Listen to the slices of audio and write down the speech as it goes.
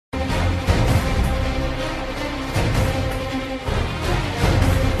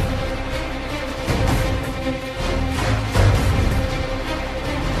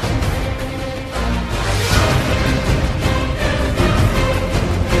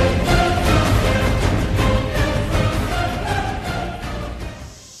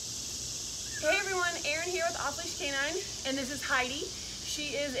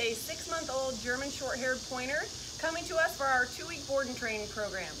training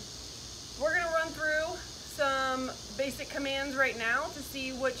program. We're gonna run through some basic commands right now to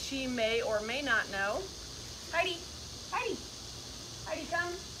see what she may or may not know. Heidi, Heidi, Heidi,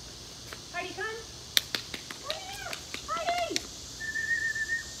 come. Heidi, come. Come here. Heidi.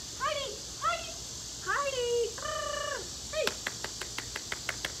 Heidi, Heidi, Heidi. Hey.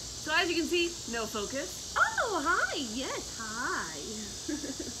 So as you can see, no focus. Oh, hi. Yes, hi.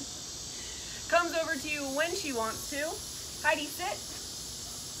 Comes over to you when she wants to. Heidi, sit.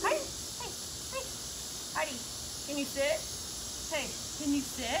 Heidi, hey, hey. Heidi, can you sit? Hey, can you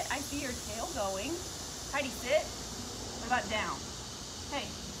sit? I see your tail going. Heidi, sit. What about down? Hey.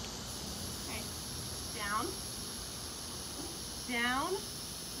 Hey. Down. Down.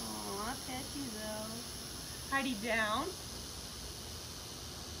 Aw, pet you though. Heidi, down.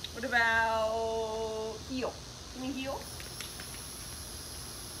 What about heel? Can you heel?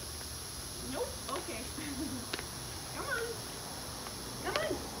 Nope. Okay. Come on. Come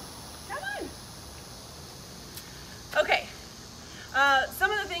on. Come on. Okay.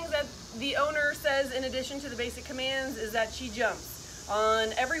 Some of the things that the owner says in addition to the basic commands is that she jumps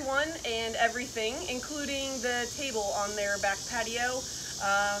on everyone and everything, including the table on their back patio,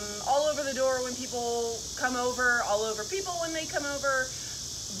 all over the door when people come over, all over people when they come over,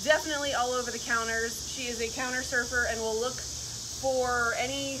 definitely all over the counters. She is a counter surfer and will look for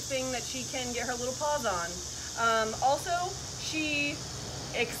anything that she can get her little paws on. Also, she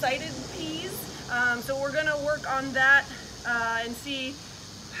excited pees, so we're gonna work on that and see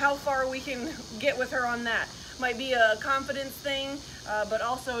how far we can get with her on that. Might be a confidence thing, but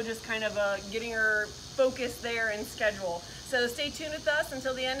also just kind of getting her focused there and schedule. So stay tuned with us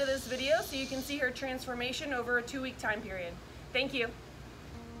until the end of this video so you can see her transformation over a 2-week time period. Thank you.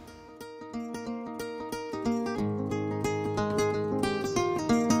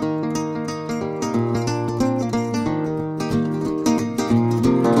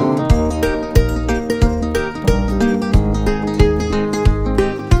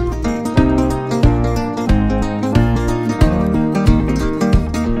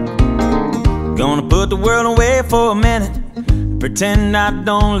 Put the world away for a minute, pretend I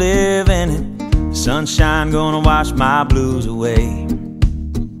don't live in it. Sunshine gonna wash my blues away.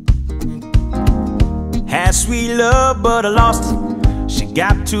 Had sweet love but I lost it. She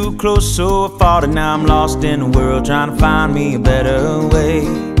got too close so I fought it. Now I'm lost in the world trying to find me a better way.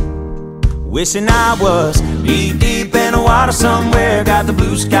 Wishing I was deep in the water somewhere. Got the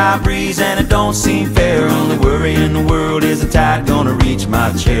blue sky breeze and it don't seem fair. Only worry in the world is the tide gonna reach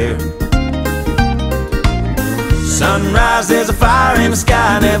my chair. Sunrise, there's a fire in the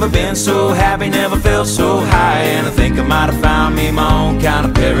sky. Never been so happy, never felt so high. And I think I might have found me my own kind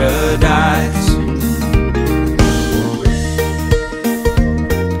of paradise.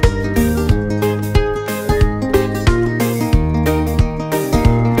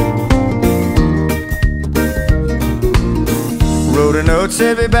 Wrote a note,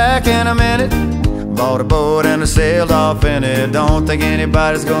 said be back in a minute. Bought a boat and I sailed off in it. Don't think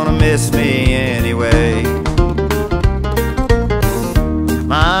anybody's gonna miss me anyway.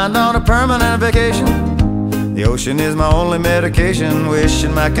 Mind on a permanent vacation. The ocean is my only medication.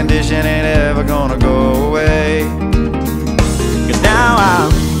 Wishing my condition ain't ever gonna go away. Cause now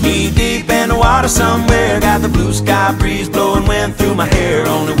I'm deep in the water somewhere. Got the blue sky breeze blowing wind through my hair.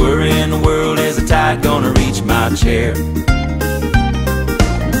 Only worry in the world is the tide gonna reach my chair.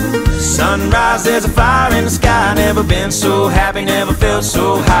 Sunrise, there's a fire in the sky. Never been so happy, never felt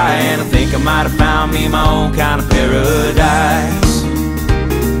so high. And I think I might have found me my own kind of paradise.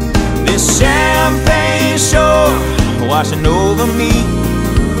 This champagne shore washing over me.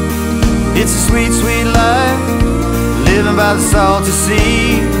 It's a sweet, sweet life, living by the salty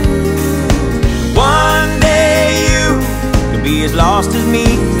sea. One day you could be as lost as me.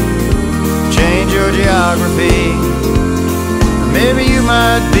 Change your geography, maybe you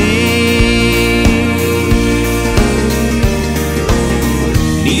might be.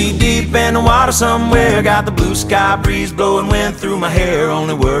 Knee deep in the water somewhere. Got the blue sky breeze blowing wind through my hair.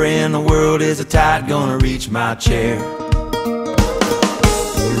 Only worry in the world is the tide gonna reach my chair.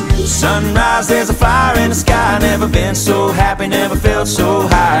 Sunrise, there's a fire in the sky. Never been so happy, never felt so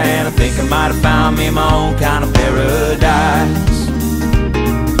high. And I think I might have found me my own kind of paradise.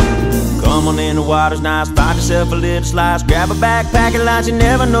 Come on in, the water's nice. Find yourself a little slice. Grab a backpack and lunch. You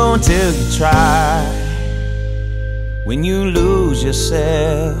never know until you try. When you lose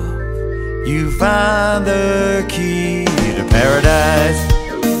yourself, you find the key to paradise.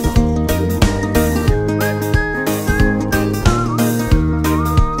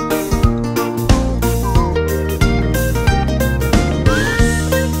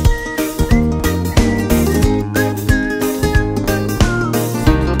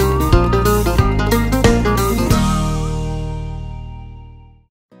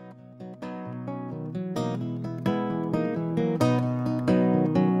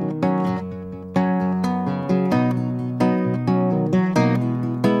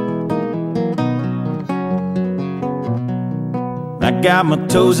 got my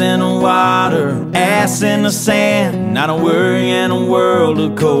toes in the water, ass in the sand, not a worry in a world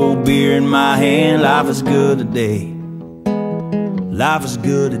of cold beer in my hand. Life is good today. Life is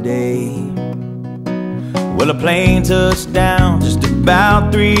good today. Well, a plane touched down just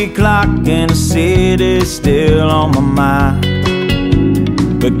about 3 o'clock, and the city's still on my mind.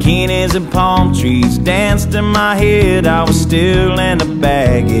 Bikinis and palm trees danced in my head. I was still in the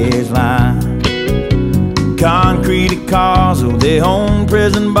baggage line. Concrete cars, oh, they own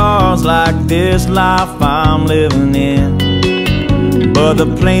prison bars, like this life I'm living in. But the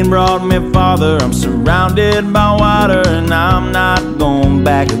plane brought me farther. I'm surrounded by water, and I'm not going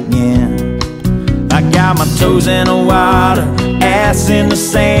back again. I got my toes in the water, ass in the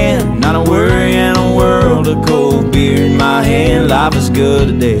sand, not a worry in a world of cold beer in my hand. Life is good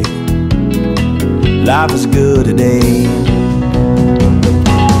today. Life is good today.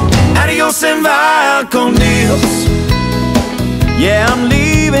 Adios and vaya con Dios. Yeah, I'm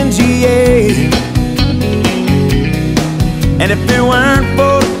leaving GA. And if it weren't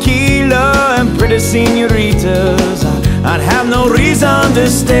for tequila and pretty senoritas, I'd have no reason to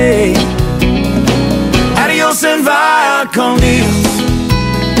stay. Adios and vaya con Dios.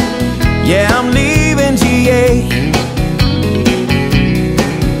 Yeah, I'm leaving GA.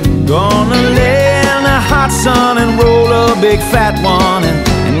 Gonna lay in the hot sun and roll a big fat one,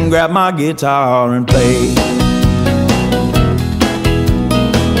 and grab my guitar and play.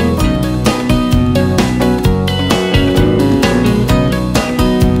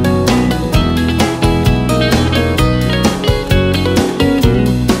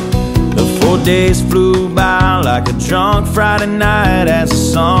 Days flew by like a drunk Friday night as the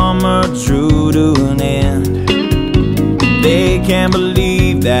summer drew to an end. They can't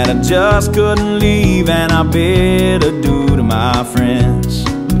believe that I just couldn't leave, and I bid adieu to my friends.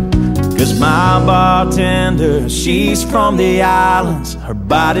 Cause my bartender, she's from the islands. Her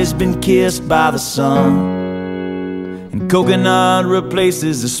body's been kissed by the sun, and coconut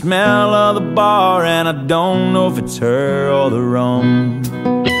replaces the smell of the bar, and I don't know if it's her or the rum.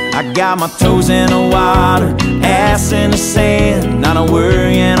 I got my toes in the water, ass in the sand, not a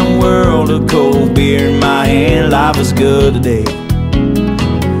worry in a world of cold beer in my hand. Life is good today.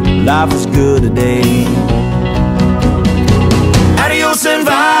 Life is good today. Adios and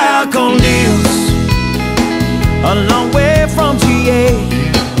vaya con Dios. A long way from GA.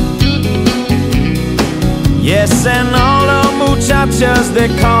 Yes, and all the muchachas, they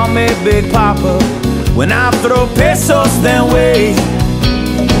call me Big Papa when I throw pesos their way.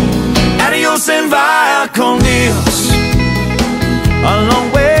 Adios and vaya con Dios. A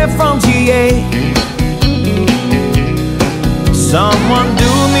long way from GA. Someone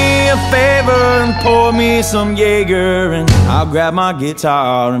do me a favor and pour me some Jaeger, and I'll grab my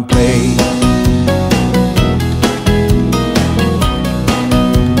guitar and play.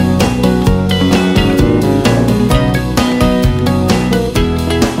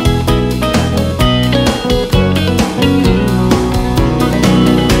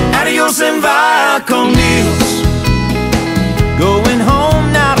 And vaya con Dios. Going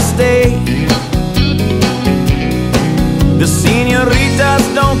home now to stay. The senoritas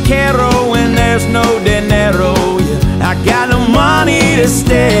don't care when there's no dinero. Yeah, I got no money to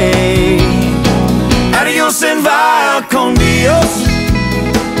stay. Adios and vaya con Dios.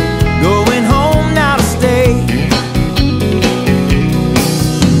 Going home now to stay.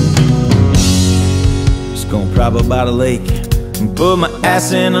 Just gonna prop up by the lake and put my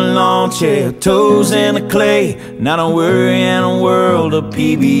ass in a lawn chair, toes in the clay, not a worry in a world of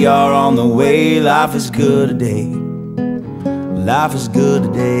PBR on the way. Life is good today. Life is good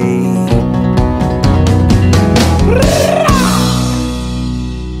today.